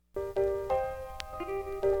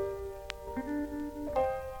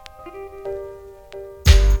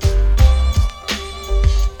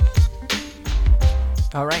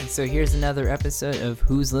Alright, so here's another episode of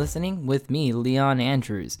Who's Listening with me, Leon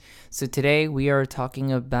Andrews. So today we are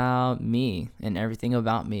talking about me and everything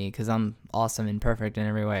about me because I'm awesome and perfect in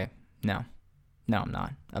every way. No, I'm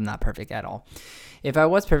not. I'm not perfect at all. If I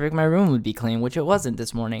was perfect, my room would be clean, which it wasn't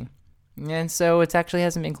this morning. And so it actually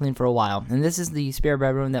hasn't been clean for a while. And this is the spare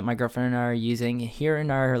bedroom that my girlfriend and I are using here in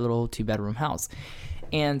our little 2-bedroom house.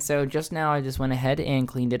 And so just now I just went ahead and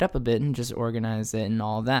cleaned it up a bit and just organized it and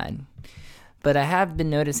all that. But I have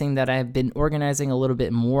been noticing that I've been organizing a little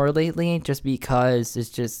bit more lately just because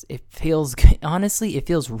it feels good. Honestly, it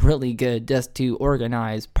feels really good just to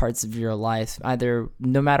organize parts of your life, either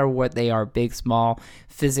no matter what they are, big, small,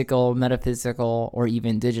 physical, metaphysical, or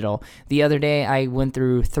even digital. The other day, I went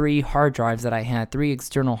through 3 hard drives that I had, 3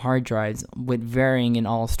 external hard drives with varying in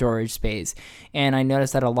all storage space. And I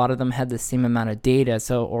noticed that a lot of them had the same amount of data,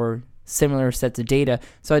 or similar sets of data,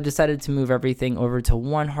 so I decided to move everything over to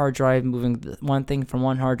one hard drive, moving one thing from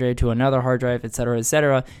one hard drive to another hard drive,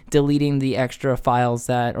 etc., deleting the extra files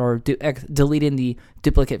deleting the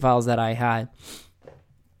duplicate files that I had.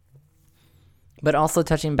 But also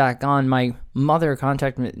touching back on, my mother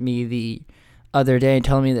contacted me the other day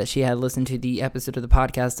telling me that she had listened to the episode of the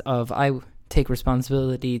podcast of I Take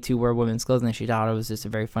Responsibility to Wear Women's Clothing. She thought it was just a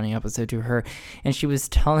very funny episode to her, and she was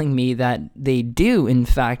telling me that they do in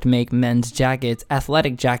fact make men's jackets,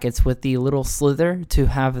 athletic jackets, with the little slither to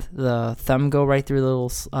have the thumb go right through the little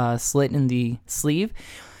slit in the sleeve.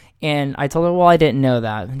 And I told her, well, I didn't know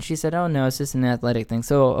that. And she said, oh no, it's just an athletic thing.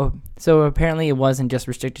 So apparently it wasn't just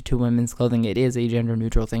restricted to women's clothing. It is a gender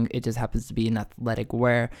neutral thing. It just happens to be an athletic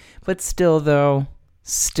wear. But still though,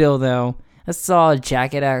 I saw a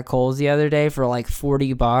jacket at Kohl's the other day for like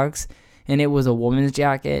 $40, and it was a woman's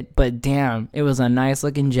jacket, but damn, it was a nice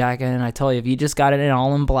looking jacket. And I tell you, if you just got it in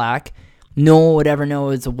all in black, no one would ever know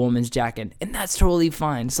it's a woman's jacket, and that's totally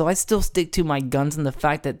fine. So I still stick to my guns in the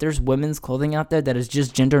fact that there's women's clothing out there that is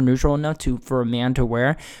just gender neutral enough for a man to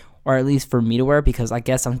wear, or at least for me to wear, because I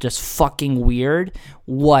guess I'm just fucking weird.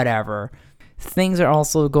 Whatever. Things are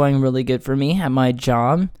also going really good for me at my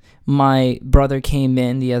job. My brother came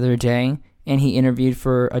in the other day, and he interviewed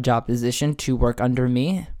for a job position to work under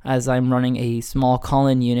me, as I'm running a small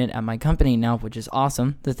call-in unit at my company now, which is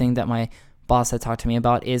awesome. The thing that my boss had talked to me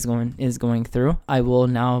about is going through. I will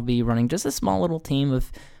now be running just a small little team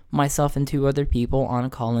of myself and 2 other people on a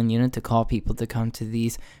call-in unit to call people to come to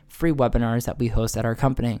these free webinars that we host at our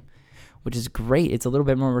company, which is great. It's a little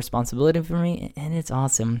bit more responsibility for me, and it's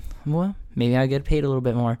awesome. Well, maybe I'll get paid a little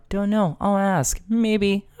bit more. Don't know. I'll ask.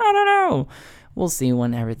 Maybe. I don't know. We'll see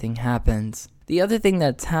when everything happens. The other thing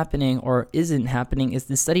that's happening or isn't happening is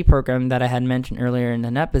the study program that I had mentioned earlier in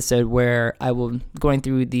an episode, where I will going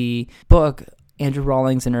through the book Andrew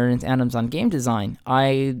Rawlings and Ernest Adams on game design.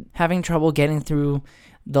 I'm having trouble getting through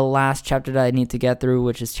the last chapter that I need to get through,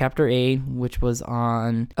 which is chapter 8, which was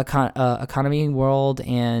on economy, world,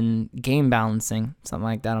 and game balancing, something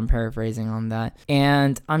like that. I'm paraphrasing on that,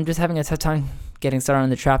 and I'm just having a tough time getting started on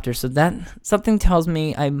the chapter. So that something tells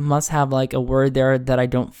me I must have like a word there that I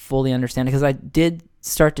don't fully understand, because I did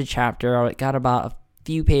start the chapter. I got about a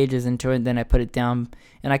few pages into it, and then I put it down,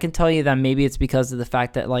 and I can tell you that maybe it's because of the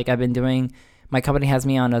fact that like my company has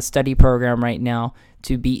me on a study program right now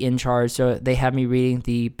to be in charge. So they have me reading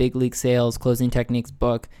the Big League Sales Closing Techniques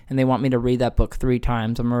book, and they want me to read that book 3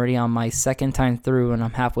 times. I'm already on my second time through, and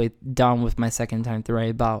I'm halfway done with my second time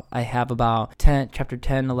through. I have about chapter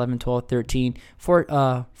 10, 11, 12, 13,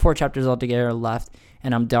 4 chapters altogether left,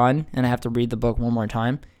 and I'm done, and I have to read the book one more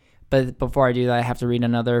time. But before I do that, I have to read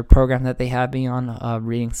another program that they have me on,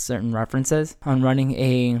 reading certain references on running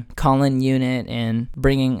a call-in unit and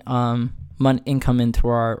bringing income into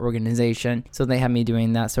our organization. So they have me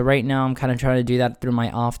doing that. So right now I'm kind of trying to do that through my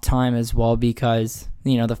off time as well, because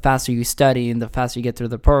the faster you study and the faster you get through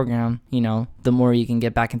the program, the more you can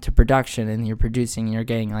get back into production, and you're producing and you're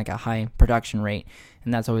getting like a high production rate,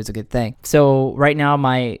 and that's always a good thing. So right now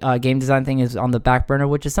my game design thing is on the back burner,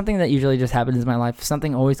 which is something that usually just happens in my life.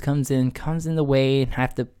 Something always comes in the way, and I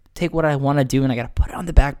have to take what I want to do and I got to put it on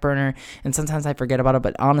the back burner, and sometimes I forget about it.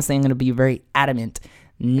 But honestly, I'm going to be very adamant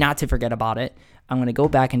not to forget about it. I'm going to go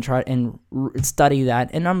back and try and study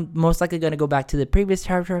that, and I'm most likely going to go back to the previous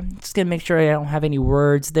chapter. I'm just going to make sure I don't have any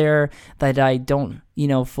words there that I don't,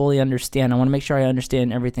 fully understand. I want to make sure I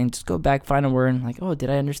understand everything. Just go back, find a word, and like, oh,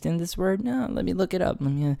 did I understand this word? No, let me look it up.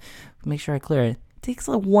 Let me make sure I clear it. It takes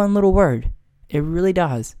like one little word. It really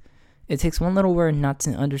does. It takes one little word not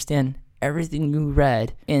to understand everything you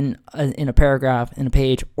read in a paragraph, in a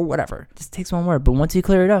page, or whatever. It just takes one word. But once you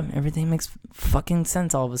clear it up, everything makes fucking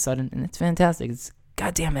sense all of a sudden, and it's fantastic. It's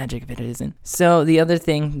goddamn magic if it isn't. So the other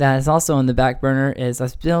thing that is also on the back burner is I've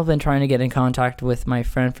still been trying to get in contact with my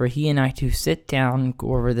friend for he and I to sit down and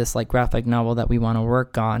go over this like graphic novel that we want to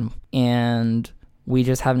work on, and we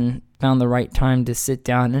just haven't found the right time to sit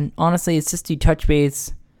down. And honestly, it's just to touch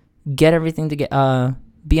base, get everything to get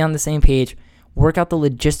be on the same page, work out the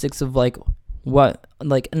logistics of like what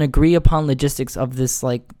like an agree upon logistics of this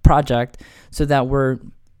like project, so that we're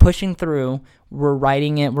pushing through, we're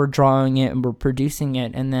writing it, we're drawing it, and we're producing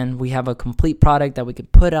it, and then we have a complete product that we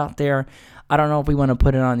could put out there. I don't know if we want to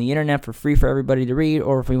put it on the internet for free for everybody to read,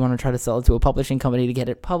 or if we want to try to sell it to a publishing company to get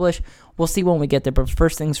it published. We'll see when we get there, but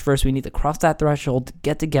first things first, we need to cross that threshold,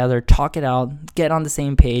 get together, talk it out, get on the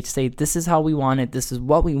same page, say this is how we want it, this is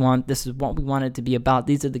what we want, this is what we want it to be about,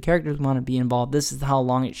 these are the characters we want to be involved, this is how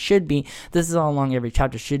long it should be, this is how long every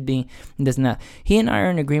chapter should be, and this and that. He and I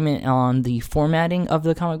are in agreement on the formatting of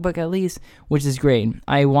the comic book at least, which is great.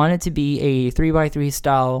 I want it to be a 3x3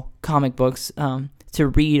 style comic books to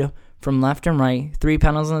read from left and right, 3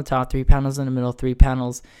 panels on the top, 3 panels in the middle, 3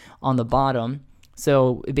 panels on the bottom.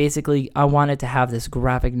 So basically, I want it to have this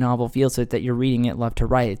graphic novel feel, so that you're reading it left to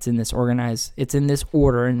right. It's in this organized, it's in this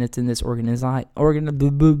order, and it's in this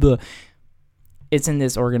it's in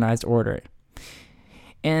this organized order.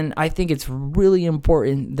 And I think it's really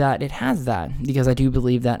important that it has that, because I do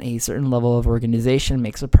believe that a certain level of organization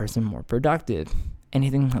makes a person more productive.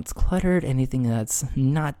 Anything that's cluttered, anything that's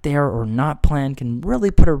not there or not planned can really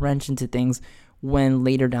put a wrench into things when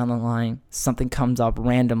later down the line something comes up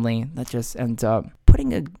randomly that just ends up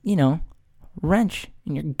putting a, wrench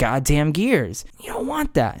in your goddamn gears. You don't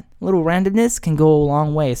want that. A little randomness can go a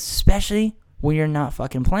long way, especially when you're not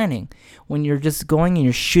fucking planning. When you're just going and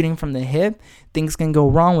you're shooting from the hip, things can go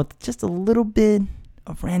wrong with just a little bit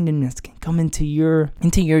of randomness can come into your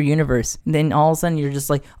universe. And then all of a sudden you're just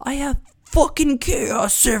like, I have fucking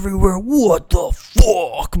chaos everywhere. What the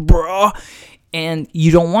fuck, bruh? And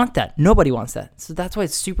you don't want that. Nobody wants that. So that's why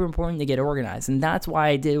it's super important to get organized. And that's why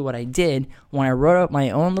I did what I did when I wrote up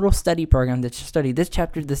my own little study program to study this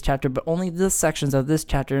chapter, but only the sections of this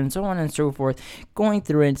chapter, and so on and so forth, going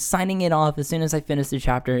through it, signing it off as soon as I finish the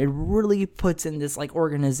chapter. It really puts in this like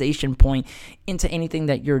organization point into anything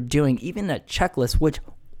that you're doing, even a checklist, which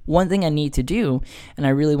one thing I need to do, and I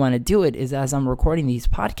really want to do it, is as I'm recording these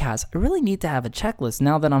podcasts, I really need to have a checklist.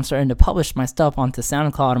 Now that I'm starting to publish my stuff onto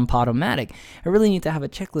SoundCloud and Podomatic, I really need to have a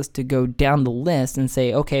checklist to go down the list and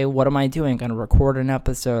say, okay, what am I doing? I'm going to record an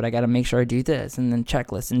episode. I got to make sure I do this, and then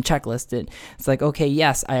checklist it. It's like, okay,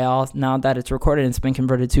 yes, now that it's recorded and it's been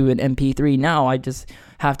converted to an MP3, now I just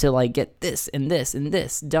have to like get this and this and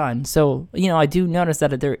this done. So, I do notice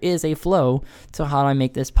that there is a flow to how I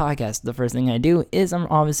make this podcast. The first thing I do is I'm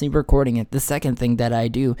obviously recording it. The second thing that I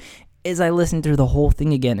do is I listen through the whole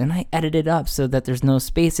thing again, and I edit it up so that there's no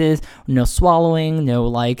spaces, no swallowing, no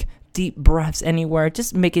like deep breaths anywhere.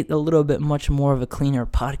 Just make it a little bit much more of a cleaner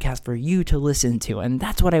podcast for you to listen to. And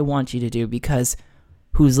that's what I want you to do, because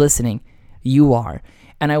who's listening? You are.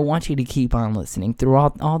 And I want you to keep on listening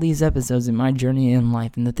throughout all these episodes in my journey in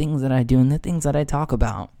life and the things that I do and the things that I talk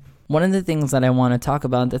about. One of the things that I want to talk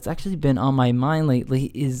about that's actually been on my mind lately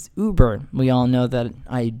is Uber. We all know that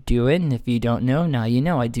I do it, and if you don't know, now you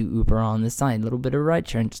know I do Uber on the side. A little bit of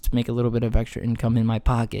rideshare just to make a little bit of extra income in my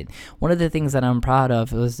pocket. One of the things that I'm proud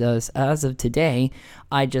of was as of today,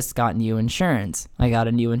 I just got new insurance. I got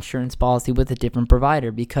a new insurance policy with a different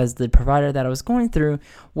provider, because the provider that I was going through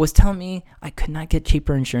was telling me I could not get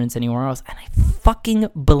cheaper insurance anywhere else, and I fucking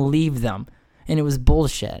believed them, and it was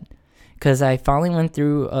bullshit. Because I finally went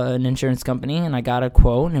through an insurance company and I got a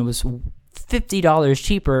quote, and it was $50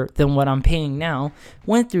 cheaper than what I'm paying now.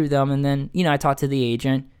 Went through them, and then, I talked to the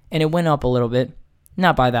agent, and it went up a little bit.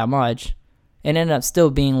 Not by that much. It ended up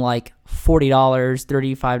still being like $40,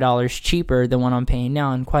 $35 cheaper than what I'm paying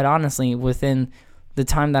now. And quite honestly, within the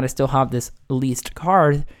time that I still have this leased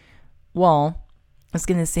car, well, it's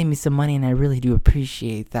going to save me some money, and I really do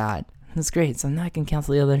appreciate that. That's great. So now I can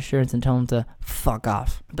cancel the other insurance and tell them to fuck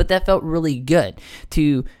off. But that felt really good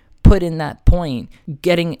to put in that point,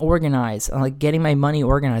 getting organized, like getting my money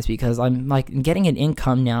organized, because I'm like getting an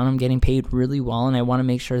income now and I'm getting paid really well, and I want to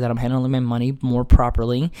make sure that I'm handling my money more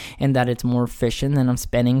properly and that it's more efficient, and I'm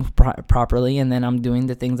spending properly, and then I'm doing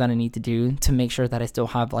the things that I need to do to make sure that I still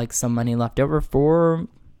have like some money left over for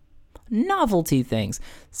novelty things,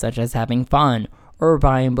 such as having fun, or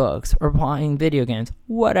buying books, or buying video games,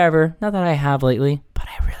 whatever. Not that I have lately, but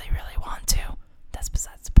I really, really want to. That's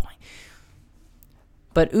besides the point.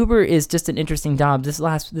 But Uber is just an interesting job.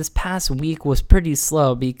 This past week was pretty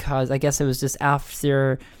slow, because I guess it was just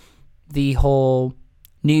after the whole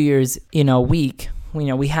New Year's, week.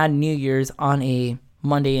 We had New Year's on a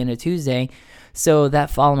Monday and a Tuesday. So that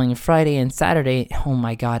following Friday and Saturday, oh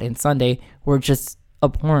my God, and Sunday were just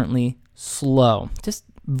abhorrently slow. Just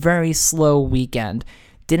very slow weekend.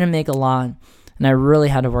 Didn't make a lot. And I really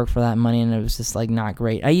had to work for that money, and it was just like not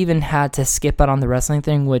great. I even had to skip out on the wrestling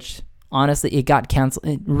thing, which honestly, it got canceled.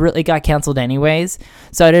 It got canceled anyways,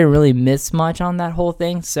 so I didn't really miss much on that whole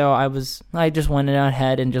thing. So I just went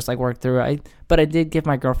ahead and just like worked through it. But I did give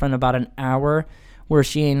my girlfriend about an hour where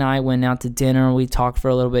she and I went out to dinner. We talked for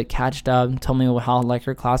a little bit, catched up, told me how like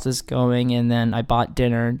her class was going, and then I bought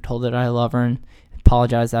dinner and told her that I love her and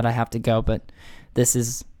apologized that I have to go. But this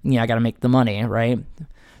is, I got to make the money, right?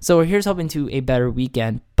 So here's hoping to a better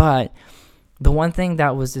weekend. But the one thing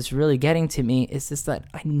that was just really getting to me is just that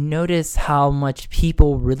I noticed how much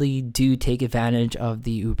people really do take advantage of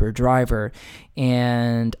the Uber driver.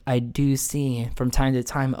 And I do see from time to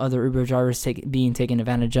time other Uber drivers being taken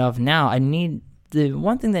advantage of. Now, the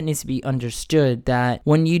one thing that needs to be understood that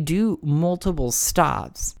when you do multiple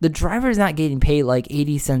stops, the driver is not getting paid like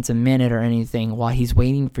 80 cents a minute or anything while he's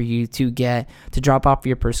waiting for you to drop off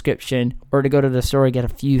your prescription or to go to the store and get a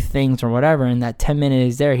few things or whatever. And that 10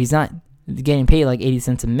 minutes is there. He's not getting paid like 80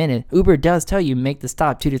 cents a minute. Uber does tell you make the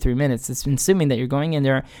stop 2 to 3 minutes. It's assuming that you're going in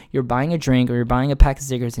there, you're buying a drink or you're buying a pack of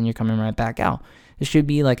cigarettes and you're coming right back out. It should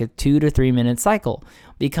be like a 2 to 3 minute cycle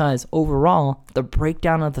because overall the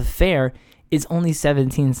breakdown of the fare is only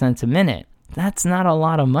 17 cents a minute. That's not a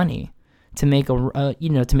lot of money to make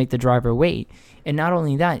to make the driver wait. And not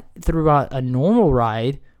only that, throughout a normal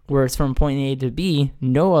ride where it's from point A to B,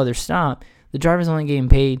 no other stop, the driver's only getting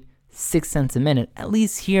paid 6 cents a minute. At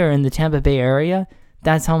least here in the Tampa Bay area,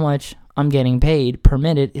 that's how much I'm getting paid per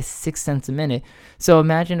minute is 6 cents a minute. So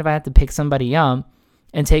imagine if I had to pick somebody up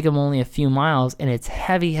and take them only a few miles and it's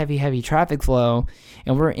heavy traffic flow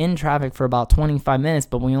and we're in traffic for about 25 minutes,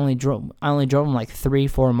 but I only drove them like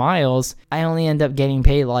 3-4 miles. I only end up getting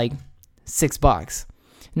paid like $6.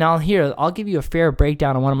 Now here, I'll give you a fair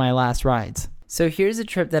breakdown on one of my last rides. So here's a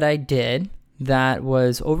trip that I did that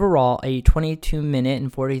was overall a 22 minute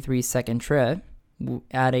and 43 second trip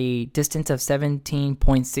at a distance of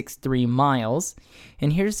 17.63 miles.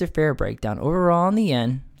 And here's the fare breakdown. Overall in the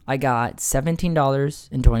end, I got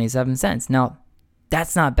 $17.27. Now,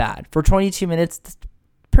 that's not bad. For 22 minutes, that's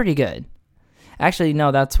pretty good. Actually,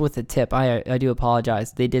 no, that's with a tip. I do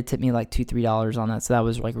apologize. They did tip me like $2-3 on that, so that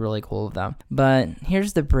was like really cool of them. But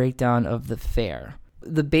here's the breakdown of the fare.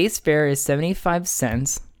 The base fare is 75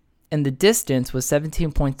 cents, and the distance was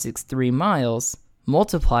 17.63 miles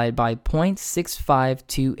multiplied by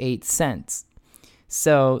 0.6528 cents.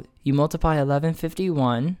 So you multiply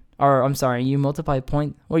 1151. Or I'm sorry, you multiply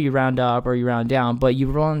you round up or you round down, but you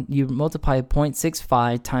multiply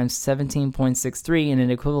 0.65 times 17.63 and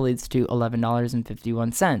it equates to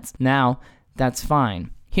 $11.51. Now, that's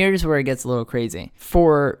fine. Here's where it gets a little crazy.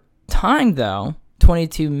 For time though,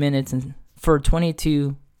 22 minutes and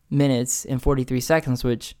 43 seconds,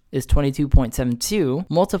 which is 22.72,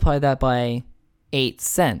 multiply that by 8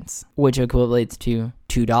 cents, which equates to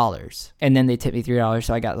 $2. And then they tipped me $3,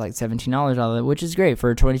 so I got like $17 out of it, which is great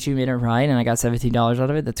for a 22-minute ride, and I got $17 out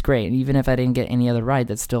of it. That's great. And even if I didn't get any other ride,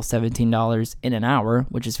 that's still $17 in an hour,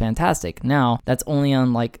 which is fantastic. Now, that's only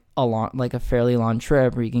on like a fairly long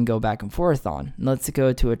trip where you can go back and forth on. Let's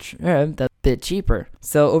go to a trip that's a bit cheaper.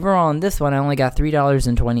 So overall on this one, I only got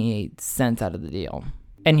 $3.28 out of the deal.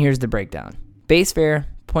 And here's the breakdown. Base fare,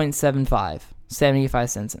 0.75. 75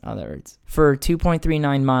 cents in other words. For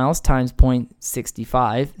 2.39 miles times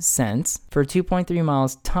 0.65 cents. For 2.3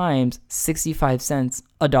 miles times 65 cents,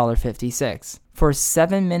 $1.56. For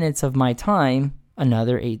 7 minutes of my time,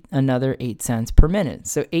 another 8 cents per minute.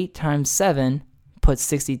 So 8 times 7 puts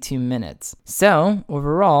 62 minutes. So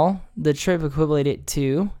overall, the trip equated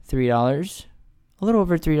to $3. A little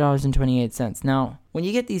over $3.28. Now, when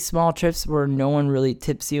you get these small trips where no one really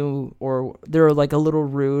tips you or they're like a little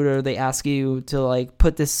rude or they ask you to like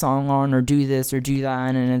put this song on or do this or do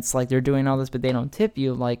that and it's like they're doing all this but they don't tip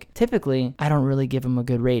you, like typically I don't really give them a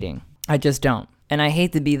good rating. I just don't. And I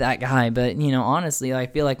hate to be that guy, but honestly, I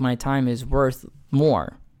feel like my time is worth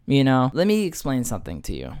more. Let me explain something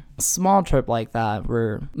to you. A small trip like that,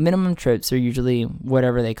 where minimum trips are usually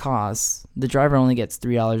whatever they cost, the driver only gets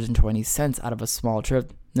 $3.20 out of a small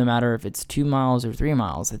trip, no matter if it's 2 miles or 3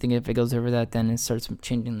 miles. I think if it goes over that, then it starts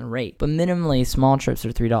changing the rate. But minimally, small trips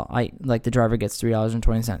are $3. Like the driver gets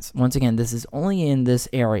 $3.20. Once again, this is only in this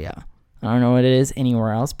area. I don't know what it is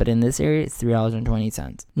anywhere else, but in this area, it's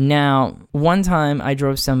 $3.20. Now, one time I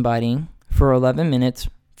drove somebody for 11 minutes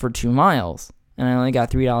for 2 miles. And I only got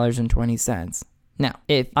 $3.20. Now,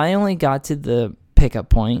 if I only got to the pickup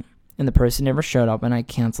point and the person never showed up and I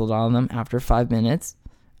canceled on them after 5 minutes,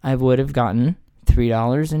 I would have gotten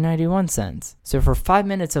 $3.91. So for 5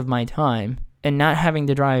 minutes of my time and not having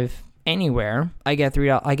to drive anywhere, I get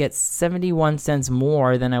I get 71 cents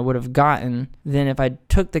more than I would have gotten than if I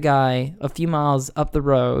took the guy a few miles up the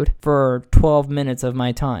road for 12 minutes of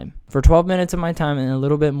my time. For 12 minutes of my time and a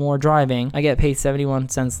little bit more driving, I get paid 71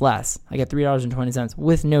 cents less. I get $3.20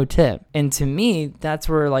 with no tip. And to me, that's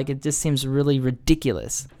where like it just seems really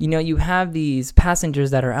ridiculous. You know, you have these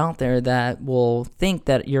passengers that are out there that will think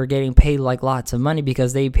that you're getting paid like lots of money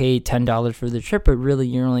because they paid $10 for the trip, but really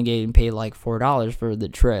you're only getting paid like $4 for the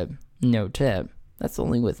trip. No tip. That's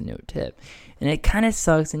only with no tip. And it kind of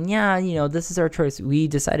sucks. And yeah, you know, this is our choice. We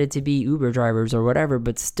decided to be Uber drivers or whatever,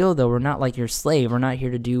 but still though, we're not like your slave. We're not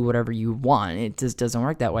here to do whatever you want. It just doesn't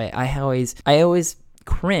work that way. I always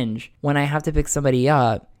cringe when I have to pick somebody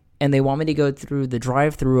up and they want me to go through the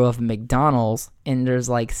drive-thru of McDonald's and there's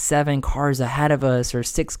like 7 cars ahead of us or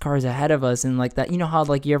 6 cars ahead of us and like that. You know how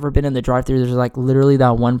like you ever been in the drive-thru, there's like literally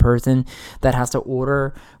that one person that has to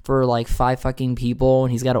order for like 5 fucking people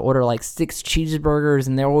and he's got to order like 6 cheeseburgers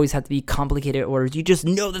and they always have to be complicated orders. You just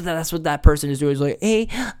know that that's what that person is doing. It's like, hey,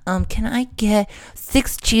 can I get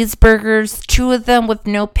 6 cheeseburgers, 2 of them with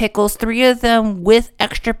no pickles, 3 of them with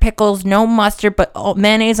extra pickles, no mustard, but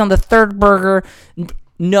mayonnaise on the 3rd burger.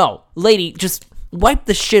 No, lady, just wipe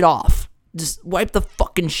the shit off. Just wipe the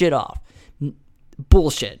fucking shit off.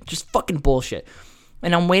 Bullshit. Just fucking bullshit.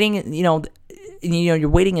 And I'm waiting, you're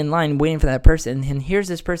waiting in line, waiting for that person. And here's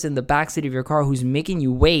this person in the backseat of your car who's making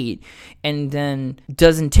you wait and then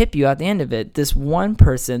doesn't tip you at the end of it. This one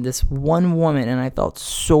person, this one woman, and I felt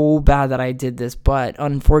so bad that I did this, but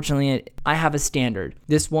unfortunately, I have a standard.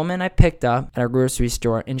 This woman I picked up at a grocery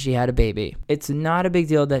store and she had a baby. It's not a big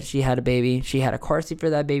deal that she had a baby. She had a car seat for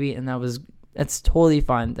that baby and that's totally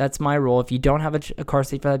fine. That's my rule. If you don't have a car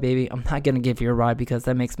seat for that baby, I'm not going to give you a ride because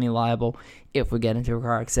that makes me liable if we get into a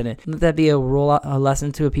car accident. Let that be a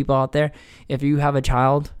lesson to people out there. If you have a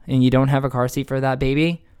child and you don't have a car seat for that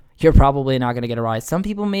baby, you're probably not going to get a ride. Some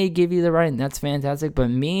people may give you the ride and that's fantastic. But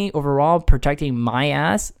me, overall, protecting my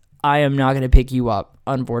ass, I am not going to pick you up.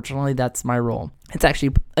 Unfortunately, that's my rule. It's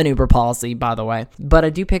actually an Uber policy, by the way. But I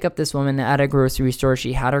do pick up this woman at a grocery store.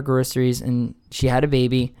 She had her groceries and she had a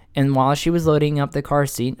baby. And while she was loading up the car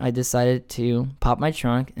seat, I decided to pop my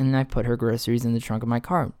trunk and I put her groceries in the trunk of my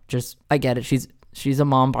car. I get it. She's a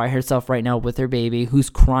mom by herself right now with her baby, who's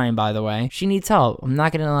crying, by the way. She needs help. I'm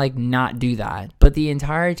not going to not do that. But the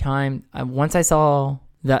entire time, once I saw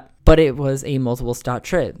that, but it was a multiple stop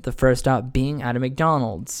trip. The first stop being at a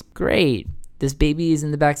McDonald's. Great. This baby is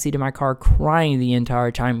in the backseat of my car crying the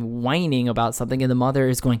entire time, whining about something. And the mother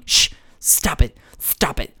is going, shh, stop it,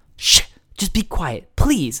 shh, just be quiet.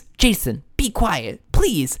 Please, Jason, be quiet,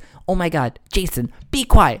 please. Oh my God, Jason, be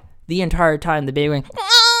quiet. The entire time the baby going,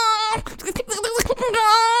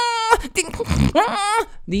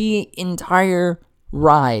 the entire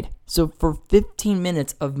ride. So for 15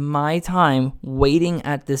 minutes of my time waiting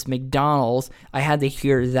at this McDonald's, I had to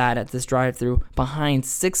hear that at this drive-thru behind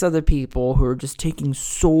 6 other people who were just taking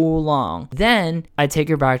so long. Then I take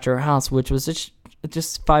her back to her house, which was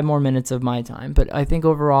just 5 more minutes of my time. But I think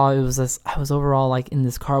overall I was overall in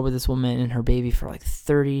this car with this woman and her baby for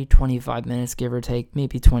 25 minutes, give or take,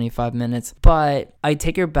 maybe 25 minutes. But I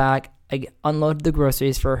take her back. I unload the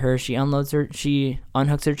groceries for her. She unhooks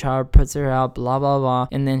her child, puts her out, blah, blah, blah.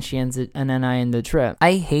 And then I end the trip.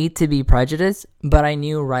 I hate to be prejudiced, but I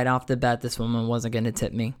knew right off the bat this woman wasn't going to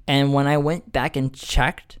tip me. And when I went back and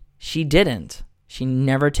checked, she didn't. She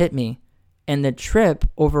never tipped me. And the trip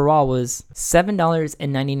overall was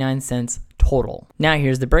 $7.99 total. Now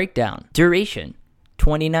here's the breakdown. Duration,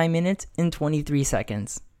 29 minutes and 23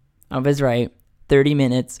 seconds. I was right. 30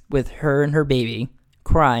 minutes with her and her baby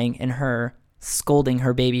crying and her scolding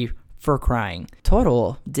her baby for crying.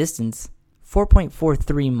 Total distance,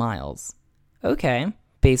 4.43 miles. Okay.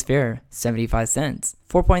 Base fare, 75 cents.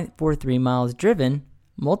 4.43 miles driven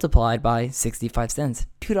multiplied by 65 cents,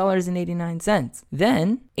 $2.89.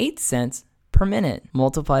 Then 8 cents per minute.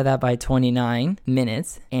 Multiply that by 29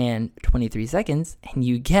 minutes and 23 seconds and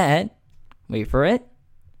you get, wait for it,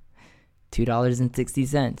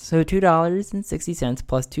 $2.60. So $2.60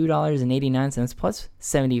 plus $2.89 plus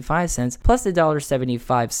 75 cents plus the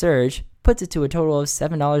 $1.75 surge puts it to a total of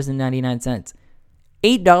 $7.99.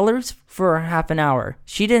 $8 for half an hour.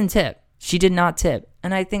 She didn't tip. She did not tip.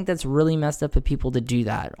 And I think that's really messed up for people to do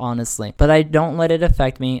that, honestly. But I don't let it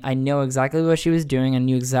affect me. I know exactly what she was doing. I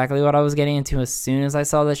knew exactly what I was getting into as soon as I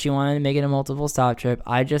saw that she wanted to make it a multiple stop trip.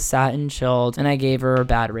 I just sat and chilled and I gave her a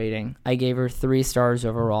bad rating. I gave her 3 stars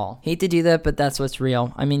overall. Hate to do that, but that's what's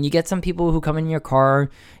real. I mean, you get some people who come in your car.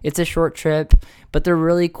 It's a short trip, But they're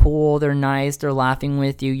really cool, they're nice, they're laughing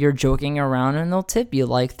with you, you're joking around, and they'll tip you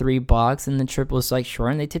like $3, and the trip was like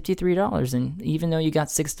short, and they tipped you $3. And even though you got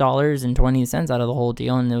 $6.20 out of the whole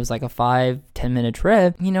deal, and it was like a 5-10 minute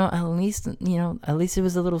trip, at least it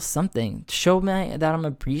was a little something. Show me that I'm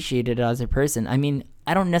appreciated as a person. I mean,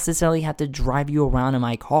 I don't necessarily have to drive you around in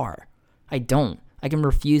my car. I don't. I can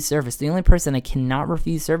refuse service. The only person I cannot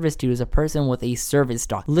refuse service to is a person with a service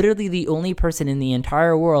dog. Literally the only person in the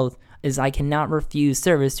entire world is I cannot refuse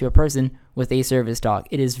service to a person with a service dog.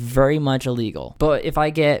 It is very much illegal. But if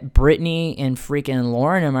I get Brittany and freaking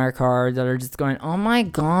Lauren in my car that are just going, oh my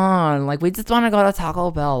god, like we just want to go to Taco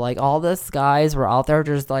Bell. Like all this guys were out there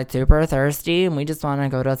just like super thirsty and we just want to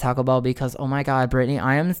go to Taco Bell because, oh my god, Brittany,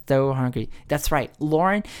 I am so hungry. That's right.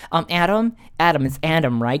 Lauren, Adam, it's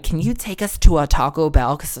Adam, right? Can you take us to a Taco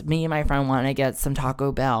Bell? Because me and my friend want to get some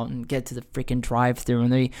Taco Bell and get to the freaking drive-thru,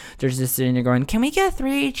 and they're just sitting there going, can we get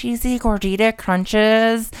 3 cheesy gordita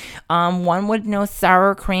crunches? One with no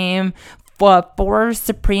sour cream, 4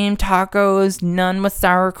 supreme tacos, none with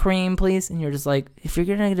sour cream, please. And you're just like, if you're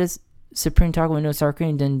gonna get a supreme taco with no sour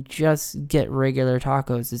cream, then just get regular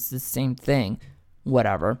tacos. It's the same thing.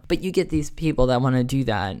 Whatever. But you get these people that want to do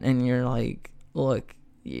that, and you're like, look,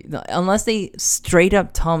 unless they straight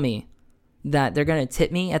up tell me that they're going to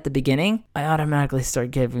tip me at the beginning, I automatically start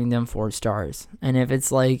giving them 4 stars. And if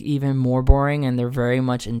it's like even more boring and they're very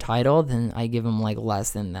much entitled, then I give them like less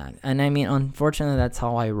than that. And I mean, unfortunately, that's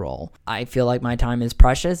how I roll. I feel like my time is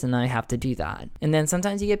precious and I have to do that. And then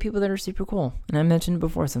sometimes you get people that are super cool. And I mentioned it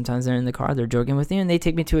before, sometimes they're in the car, they're joking with you, and they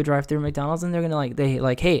take me to a drive-thru McDonald's, and they're going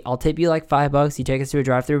to hey, I'll tip you like $5. You take us to a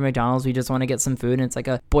drive-thru McDonald's. We just want to get some food. And it's like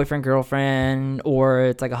a boyfriend, girlfriend, or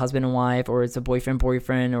it's like a husband and wife, or it's a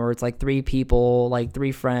boyfriend, or it's like 3 people, like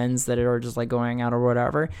 3 friends that are just like going out or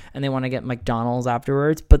whatever, and they want to get McDonald's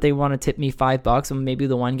afterwards, but they want to tip me $5, and maybe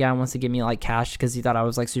the one guy wants to give me like cash because he thought I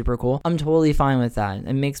was like super cool. I'm totally fine with that.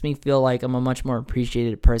 It makes me feel like I'm a much more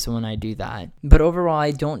appreciated person when I do that. But overall,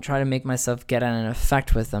 I don't try to make myself get an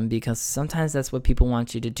effect with them, because sometimes that's what people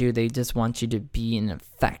want you to do. They just want you to be an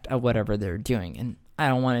effect of whatever they're doing, and I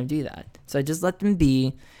don't want to do that. So I just let them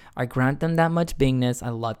be. I grant them that much bingness. I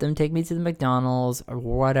let them take me to the McDonald's or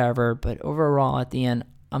whatever. But overall, at the end,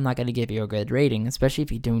 I'm not going to give you a good rating, especially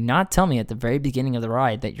if you do not tell me at the very beginning of the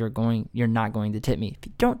ride that you're not going to tip me. If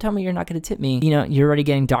you don't tell me you're not going to tip me, you're already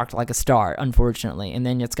getting docked like a star, unfortunately. And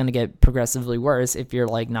then it's going to get progressively worse if you're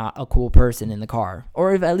like not a cool person in the car.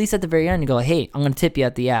 Or if at least at the very end you go, hey, I'm going to tip you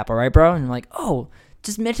at the app. All right, bro? And I'm like, oh,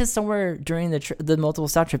 just mention somewhere during the multiple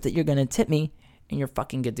stop trip that you're going to tip me, and you're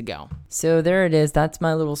fucking good to go. So there it is. That's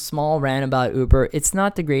my little small rant about Uber. It's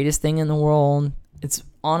not the greatest thing in the world. It's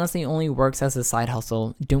honestly only works as a side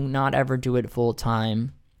hustle. Do not ever do it full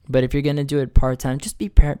time. But if you're going to do it part time, just be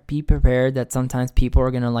prepared that sometimes people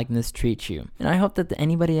are going to like mistreat you. And I hope that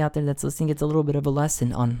anybody out there that's listening gets a little bit of a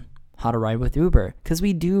lesson on how to ride with Uber, because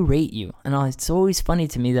we do rate you. And it's always funny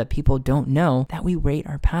to me that people don't know that we rate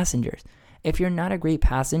our passengers. If you're not a great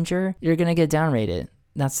passenger, you're going to get downrated.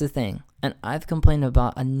 That's the thing. And I've complained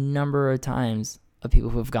about a number of times of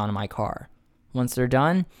people who have gone in my car. Once they're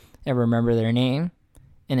done, I remember their name.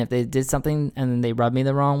 And if they did something and then they rubbed me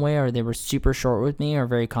the wrong way, or they were super short with me or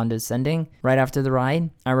very condescending right after the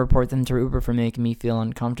ride, I report them to Uber for making me feel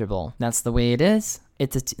uncomfortable. That's the way it is.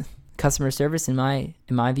 It's customer service in my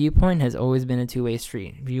viewpoint has always been a two-way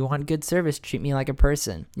street. If you want good service, treat me like a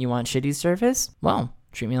person. You want shitty service? Well,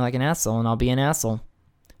 treat me like an asshole and I'll be an asshole.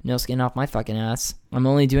 No skin off my fucking ass. I'm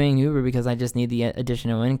only doing Uber because I just need the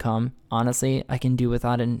additional income. Honestly, I can do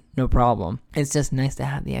without it, no problem. It's just nice to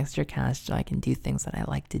have the extra cash so I can do things that I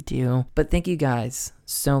like to do. But thank you guys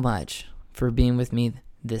so much for being with me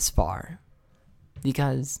this far.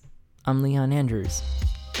 Because I'm Leon Andrews.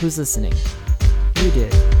 Who's listening? You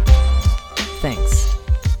did. Thanks.